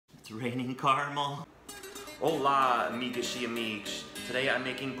It's raining caramel. Olá, amigas e amigos. Today I'm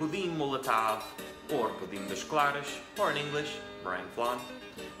making Pudim Molotov, or Pudim das Claras, or in English, meringue flan.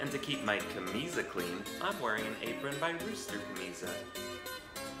 And to keep my camisa clean, I'm wearing an apron by Rooster Camisa.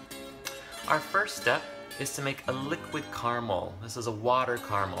 Our first step is to make a liquid caramel. This is a water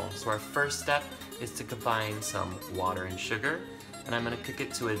caramel. So our first step is to combine some water and sugar, and I'm going to cook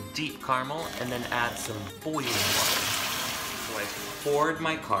it to a deep caramel and then add some boiling water. So I poured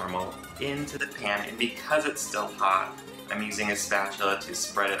my caramel into the pan, and because it's still hot, I'm using a spatula to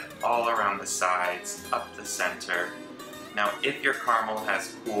spread it all around the sides, up the center. Now, if your caramel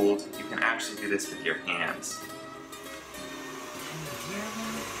has cooled, you can actually do this with your hands. Can you hear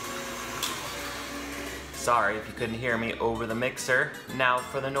me? Sorry if you couldn't hear me over the mixer. Now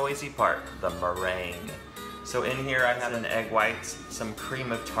for the noisy part, the meringue. So in here I have an egg white, some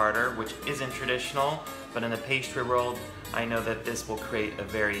cream of tartar, which isn't traditional, but in the pastry world, I know that this will create a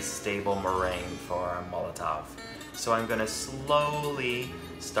very stable meringue for our Molotov. So I'm gonna slowly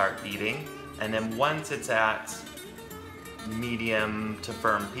start beating, and then once it's at medium to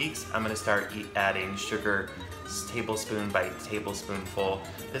firm peaks, I'm gonna start adding sugar tablespoon by tablespoonful.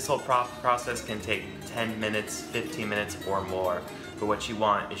 This whole process can take 10 minutes, 15 minutes or more. But what you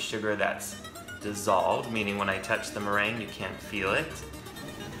want is sugar that's dissolved, meaning when I touch the meringue, you can't feel it.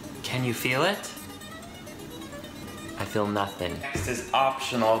 Can you feel it? I feel nothing. Next is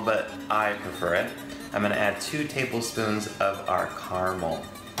optional, but I prefer it. I'm gonna add 2 tablespoons of our caramel.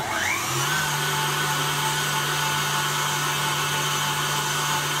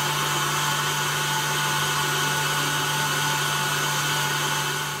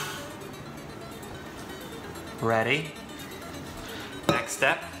 Ready? Next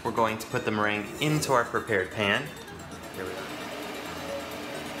step, we're going to put the meringue into our prepared pan. Here we go.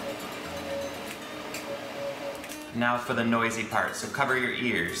 Now for the noisy part, so cover your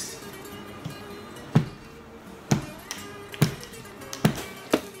ears.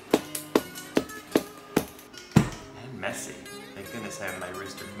 And messy. Thank goodness I have my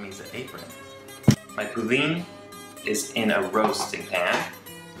Rooster Camisa apron. My pudim is in a roasting pan.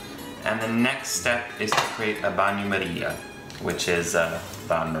 And the next step is to create a banho Maria, which is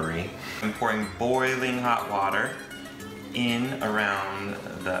bain-marie. I'm pouring boiling hot water in around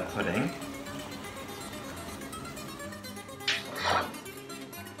the pudding.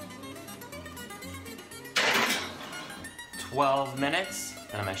 "12 minutes,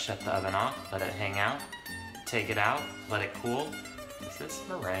 then I'm gonna shut the oven off, let it hang out, take it out, let it cool. Is this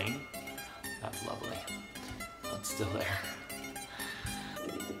meringue? That's lovely. It's still there.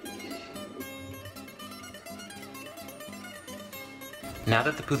 Now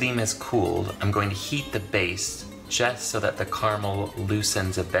that the pudim is cooled, I'm going to heat the base just so that the caramel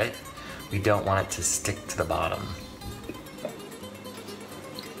loosens a bit. We don't want it to stick to the bottom.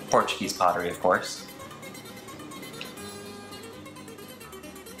 Portuguese pottery, of course.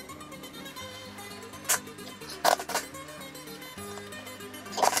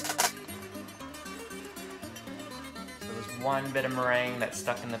 So there's one bit of meringue that's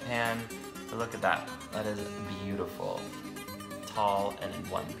stuck in the pan, but look at that. That is beautiful. Tall and in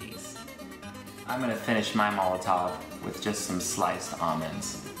one piece. I'm gonna finish my Molotov with just some sliced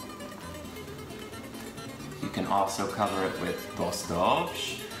almonds. You can also cover it with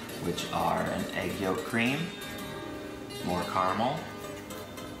pastries, which are an egg yolk cream, more caramel,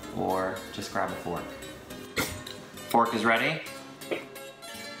 or just grab a fork. Fork is ready.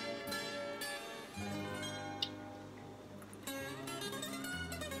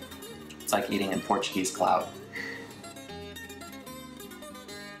 It's like eating in Portuguese cloud.